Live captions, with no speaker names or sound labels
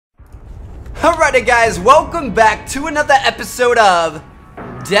Alrighty guys, welcome back to another episode of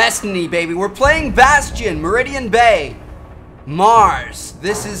Destiny, baby. We're playing Bastion, Meridian Bay, Mars.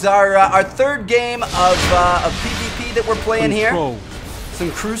 This is our third game of PvP that we're playing here. Some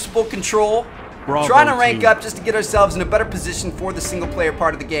Crucible control. Bravo trying to rank team. up just to get ourselves in a better position for the single player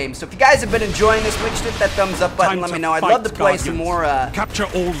part of the game. So if you guys have been enjoying this, make sure to hit that thumbs up button. Time Let me to know. I'd fight, love to play Guardians. some more Capture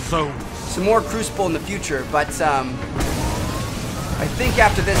all zones. some more Crucible in the future, but I think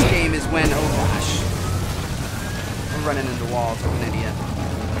after this game is when, oh gosh, I'm running into walls, I'm an idiot.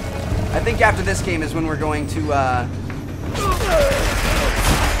 I think after this game is when we're going to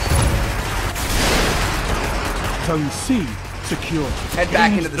Zone C secure. head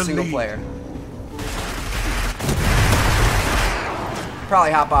back Gains into the single lead. player.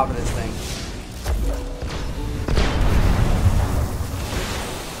 Probably hop off of this thing.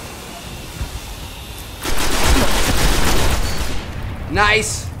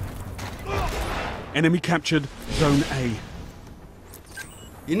 Nice. Enemy captured Zone A.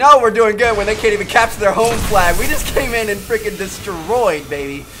 You know we're doing good when they can't even capture their home flag. We just came in and freaking destroyed,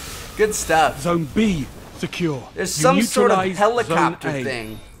 baby. Good stuff. Zone B secure. There's You some sort of neutralized helicopter Zone A.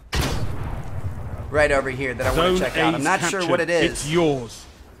 thing right over here that I want Zone to check out. I'm A's not sure what it captured. is. It's yours.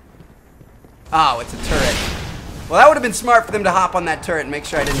 Oh, it's a turret. Well, that would have been smart for them to hop on that turret and make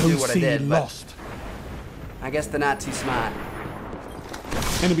sure I didn't Zone do what I C did. But lost. I guess they're not too smart.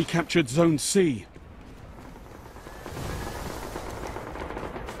 Enemy captured Zone C.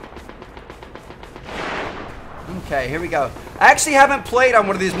 Okay, here we go. I actually haven't played on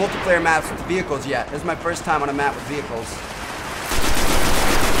one of these multiplayer maps with vehicles yet. This is my first time on a map with vehicles.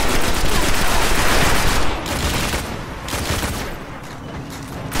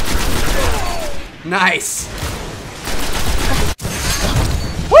 Nice.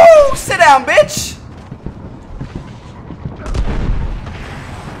 Woo! Sit down, bitch.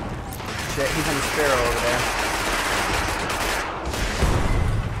 Shit, he's on the Sparrow over there.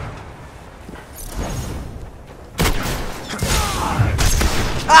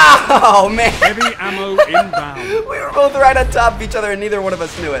 Oh, man. Heavy ammo inbound. We were both right on top of each other and neither one of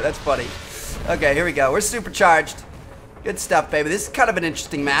us knew it. That's funny. Okay, here we go. We're supercharged. Good stuff, baby. This is kind of an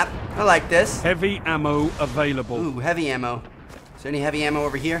interesting map. I like this. Heavy ammo available. Ooh, heavy ammo. Is there any heavy ammo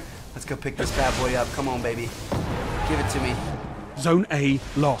over here? Let's go pick this bad boy up. Come on, baby. Give it to me. Zone A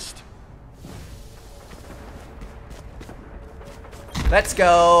lost. Let's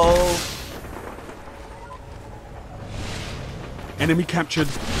go. Enemy captured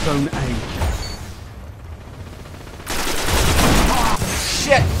Zone A.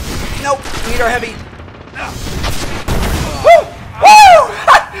 Shit. Nope. Need our heavy. Woo!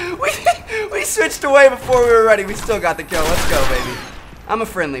 Woo! we switched away before we were ready. We still got the kill. Let's go, baby. I'm a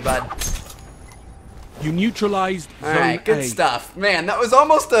friendly, bud. You neutralized Zone Alright, good A. stuff. Man, that was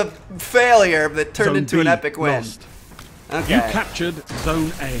almost a failure that turned Zone into B an epic win. lost. Okay. You captured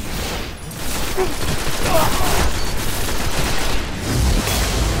Zone A.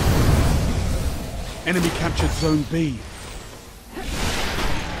 Enemy captured Zone B.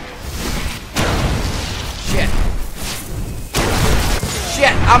 Shit.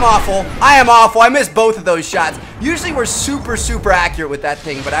 Shit, I'm awful. I am awful. I missed both of those shots. Usually we're super accurate with that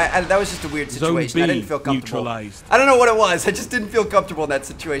thing, but that was just a weird situation. Zone I B didn't feel comfortable. neutralized. I don't know what it was. I just didn't feel comfortable in that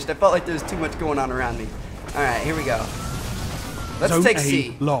situation. I felt like there was too much going on around me. Alright, here we go. Let's Zone take A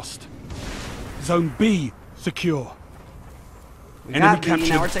C. lost. Zone B secure. We Enemy got B, captured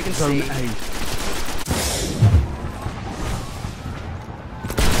now we're taking Zone C. A.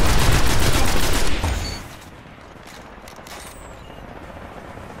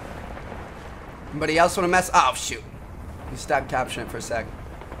 Anybody else want to mess? Oh, shoot. You stopped capturing it for a sec.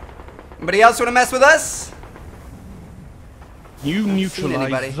 Anybody else want to mess with us? You Haven't seen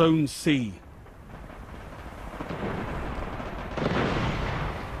anybody. neutralized Zone C.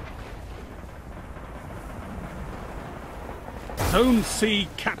 Zone C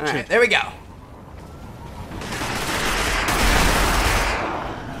captured. Alright, there we go.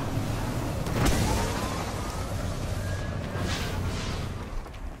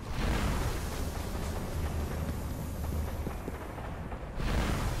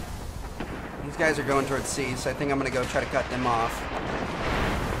 These guys are going towards C, so I think I'm going to go try to cut them off.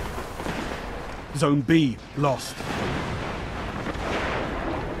 Zone B lost.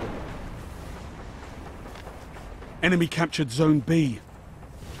 Enemy captured Zone B.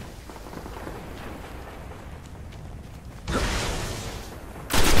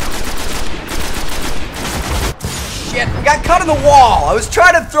 Shit, we got caught in the wall. I was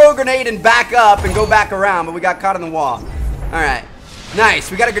trying to throw a grenade and back up and go back around, but we got caught in the wall. Alright.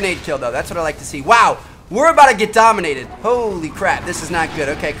 Nice. We got a grenade kill, though. That's what I like to see. Wow. We're about to get dominated. Holy crap. This is not good.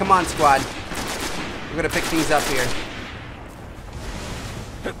 Okay, come on, squad. We're gonna pick things up here.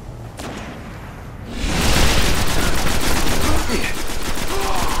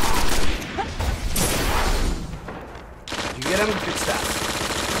 Did you get him? Good stuff.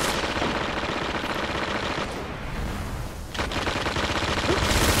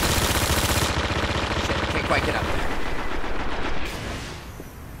 Shit, can't quite get up there.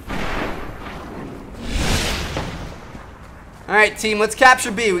 Alright, team, let's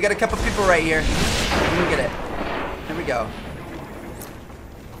capture B. We got a couple people right here. We can get it. Here we go.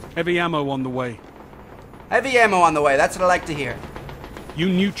 Heavy ammo on the way. Heavy ammo on the way. That's what I like to hear. You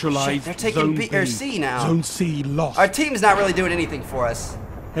neutralized Shit, they're taking Zone B B. or C now. Zone C lost. Our team's not really doing anything for us.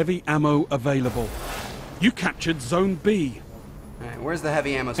 Heavy ammo available. You captured Zone B. Alright, where's the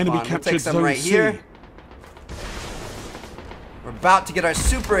heavy ammo spawn? Enemy We'll captured take some Zone right C. here. We're about to get our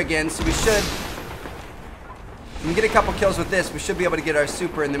super again, so we should... If we get a couple kills with this, we should be able to get our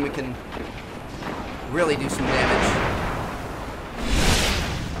super, and then we can really do some damage.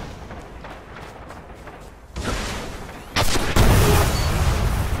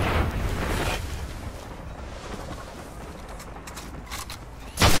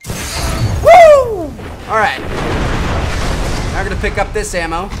 Woo! Alright. Now we're gonna pick up this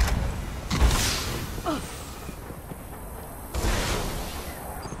ammo.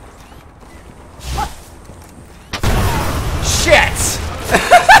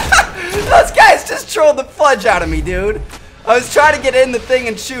 Those guys just trolled the fudge out of me, dude. I was trying to get in the thing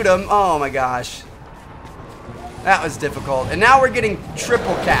and shoot him. Oh my gosh. That was difficult. And now we're getting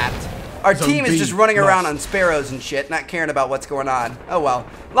triple capped. Our team is just running around on sparrows and shit, not caring about what's going on. Oh well.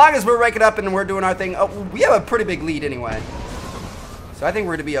 As long as we're raking up and we're doing our thing. Oh, we have a pretty big lead anyway. So I think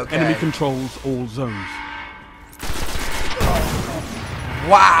we're going to be okay. Enemy controls all zones.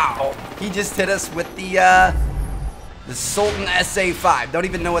 Wow. He just hit us with the Sultan SA-5. Don't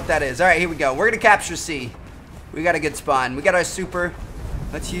even know what that is. All right, here we go. We're going to capture C. We got a good spawn. We got our super.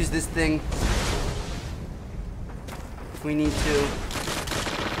 Let's use this thing if we need to.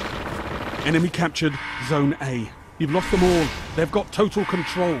 Enemy captured Zone A. You've lost them all. They've got total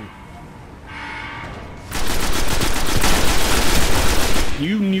control.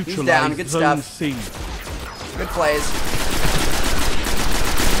 You neutralized Good Zone stuff. C. Good plays.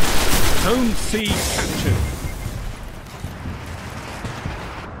 Zone C captured.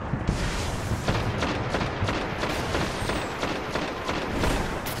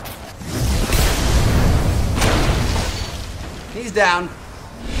 He's down.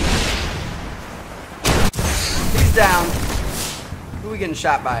 He's down. Who are we getting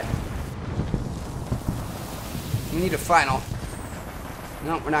shot by? We need a final.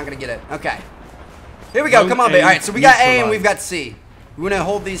 No, we're not going to get it. Okay. Here we go. Come on, baby. All right, so we got A and we've got C. We want to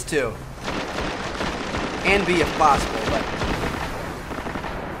hold these two. And B if possible, but...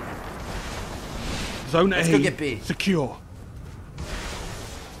 Zone Let's A go get B. secure.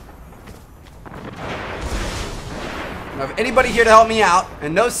 Now, if anybody here to help me out,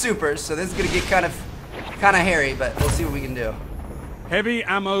 and no supers, so this is going to get kind of hairy, but we'll see what we can do. Heavy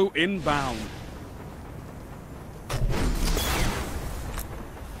ammo inbound.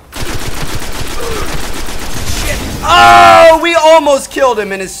 Oh, we almost killed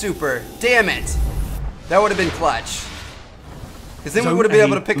him in his super. Damn it. That would have been clutch. Because then we would have been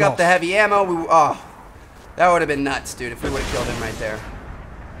able to pick up the heavy ammo. Oh, that would have been nuts, dude, if we would have killed him right there.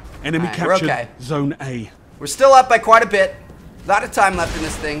 Enemy Alright, captured we're okay. Zone A. We're still up by quite a bit. A lot of time left in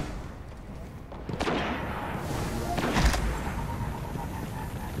this thing.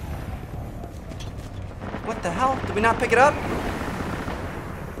 What the hell? Did we not pick it up?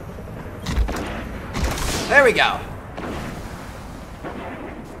 There we go.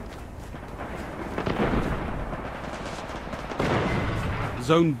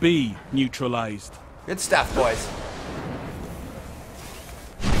 Zone B neutralized. Good stuff, boys.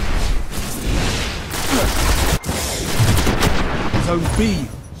 Zone B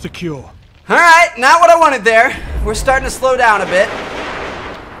secure. Alright, not what I wanted there. We're starting to slow down a bit.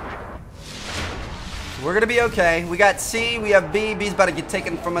 We're gonna be okay. We got C, we have B. B's about to get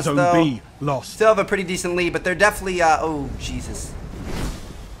taken from us, Zone though. B lost. Still have a pretty decent lead, but they're definitely, oh, Jesus.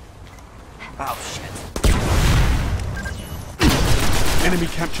 Oh, shit. Enemy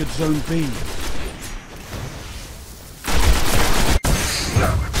captured Zone B.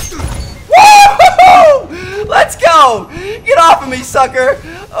 Woo! Let's go! Get off of me, sucker!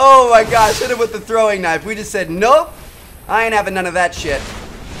 Oh my gosh, hit him with the throwing knife. We just said, nope, I ain't having none of that shit.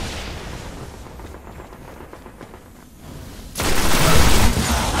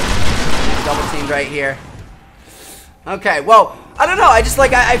 Double teamed right here. Okay, well, I don't know. I just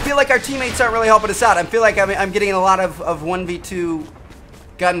like, I feel like our teammates aren't really helping us out. I feel like I'm getting a lot of 1v2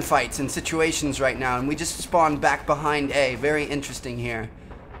 gunfights and situations right now, and we just spawned back behind A. Very interesting here.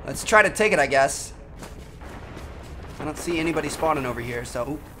 Let's try to take it, I guess. I don't see anybody spawning over here, so...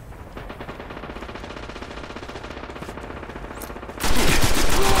 Ooh.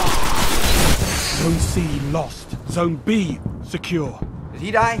 Zone C lost. Zone B secure. Did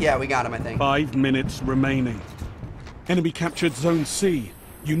he die? Yeah, we got him, I think. 5 minutes remaining. Enemy captured Zone C.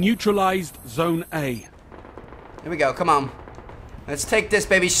 You neutralized Zone A. Here we go, come on. Let's take this,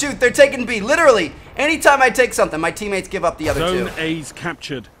 baby. Shoot, they're taking B. Literally, anytime I take something, my teammates give up the other two. Zone A's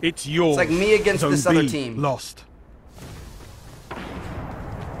captured. It's yours. It's like me against Zone this B other team. Lost.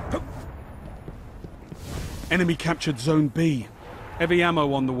 Enemy captured Zone B. Heavy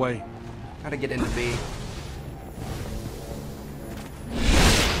ammo on the way. Gotta get into B.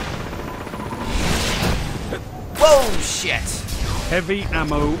 Whoa, shit. Heavy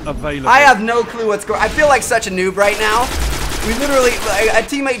ammo available. I have no clue what's going on. I feel like such a noob right now. We literally, a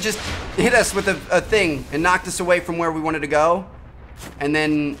teammate just hit us with a thing and knocked us away from where we wanted to go. And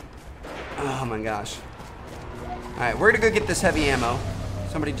then, oh my gosh. Alright, we're gonna go get this heavy ammo.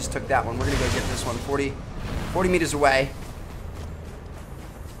 Somebody just took that one. We're gonna go get this one. 40 meters away.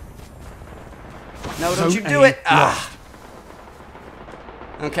 No, don't you do it. Ah.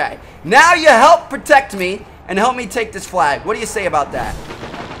 Okay. Now you help protect me and help me take this flag. What do you say about that?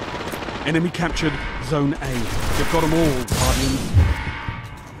 Enemy captured Zone A. You've got them all, Guardians.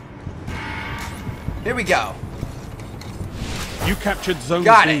 Here we go. You captured Zone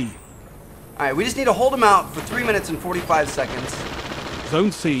Got C. it. Alright, we just need to hold them out for 3 minutes and 45 seconds.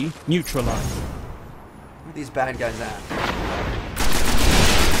 Zone C neutralized. Where are these bad guys at?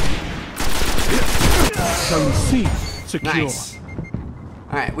 Zone C secure. Nice.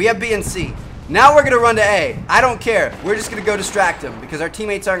 Alright, we have B and C. Now we're going to run to A. I don't care. We're just going to go distract them because our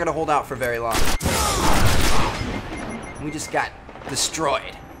teammates aren't going to hold out for very long. We just got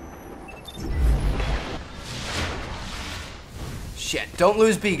destroyed. Shit, don't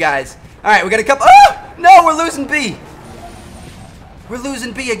lose B, guys. Alright, we got a couple. Oh! No, we're losing B. We're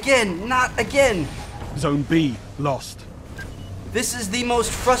losing B again. Not again. Zone B lost. This is the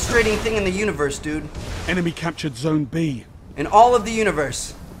most frustrating thing in the universe, dude. Enemy captured Zone B. In all of the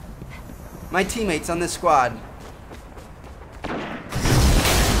universe. My teammates on this squad.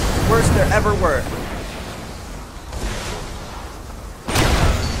 Worst there ever were.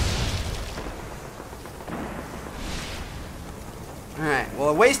 Alright, well,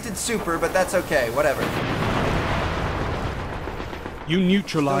 a wasted super, but that's okay. Whatever. You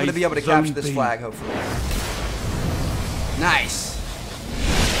neutralized I'm going to be able to Zone capture this B. flag, hopefully. Nice.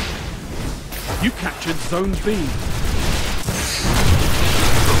 You captured Zone B.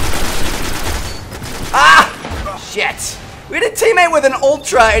 Ah! Shit. We had a teammate with an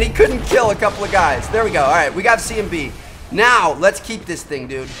Ultra and he couldn't kill a couple of guys. There we go. Alright, we got C and B. Now, let's keep this thing,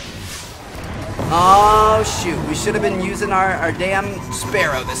 dude. Oh, shoot. We should have been using our damn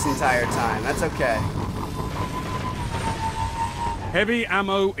Sparrow this entire time. That's okay. Heavy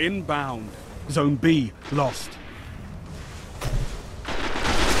ammo inbound. Zone B lost.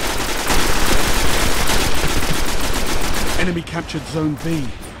 Enemy captured Zone B.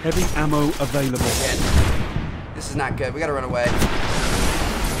 Heavy ammo available. Shit. This is not good. We gotta run away.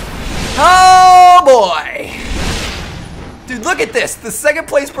 Oh, boy. Dude, look at this. The second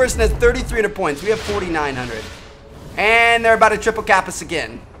place person has 3,300 points. We have 4,900. And they're about to triple cap us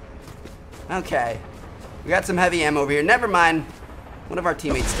again. Okay. We got some heavy ammo over here. Never mind. One of our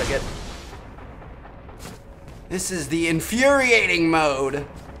teammates took it. This is the infuriating mode.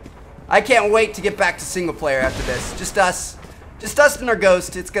 I can't wait to get back to single player after this. Just us. Just us and our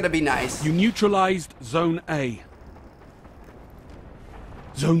ghost. It's gonna be nice. You neutralized Zone A.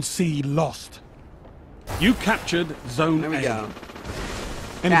 Zone C lost. You captured Zone There we A. go.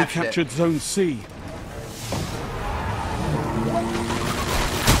 Enemy Captured it. captured Zone C.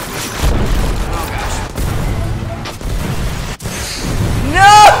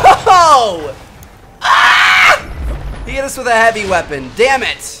 No! Ah! He hit us with a heavy weapon. Damn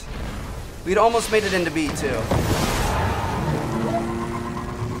it! We'd almost made it into B too.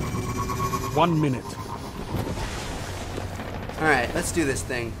 1 minute. Alright, let's do this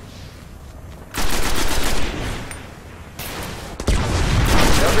thing.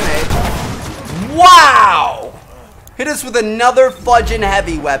 No grenade. Wow! Hit us with another fudging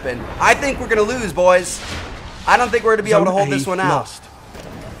heavy weapon. I think we're gonna lose, boys. I don't think we're gonna be able to hold this one out. Lost.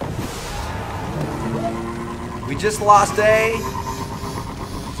 We just lost A.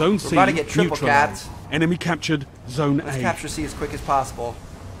 Zone C We're about to get triple neutralized. capped. Enemy captured Zone Let's A. capture C as quick as possible.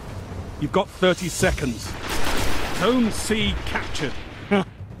 You've got 30 seconds. Zone C captured.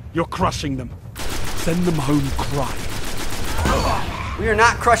 You're crushing them. Send them home crying. We are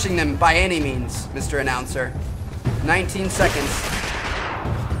not crushing them by any means, Mr. Announcer. 19 seconds.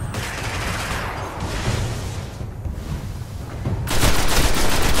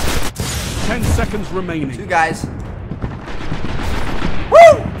 Ten seconds remaining. 2 guys.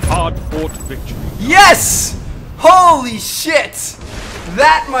 Woo! Hard-fought victory. Yes! Holy shit!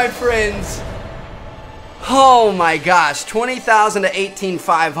 That, my friends. Oh my gosh, 20,000 to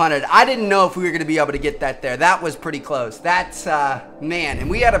 18,500. I didn't know if we were going to be able to get that there. That was pretty close. That's, man, and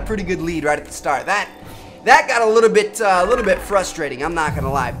we had a pretty good lead right at the start. That got a little bit frustrating, I'm not going to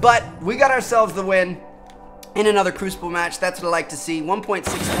lie. But we got ourselves the win in another Crucible match. That's what I like to see. 1.64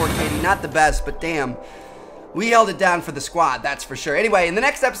 KD, not the best, but damn. We held it down for the squad, that's for sure. Anyway, in the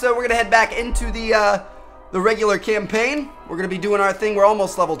next episode, we're going to head back into the regular campaign. We're going to be doing our thing. We're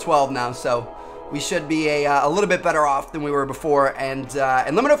almost level 12 now, so we should be a little bit better off than we were before. And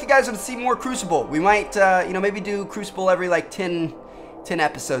let me know if you guys want to see more Crucible. We might, you know, maybe do Crucible every, like, 10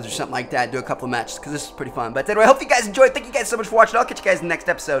 episodes or something like that. Do a couple of matches, because this is pretty fun. But anyway, I hope you guys enjoyed. Thank you guys so much for watching. I'll catch you guys in the next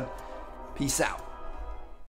episode. Peace out.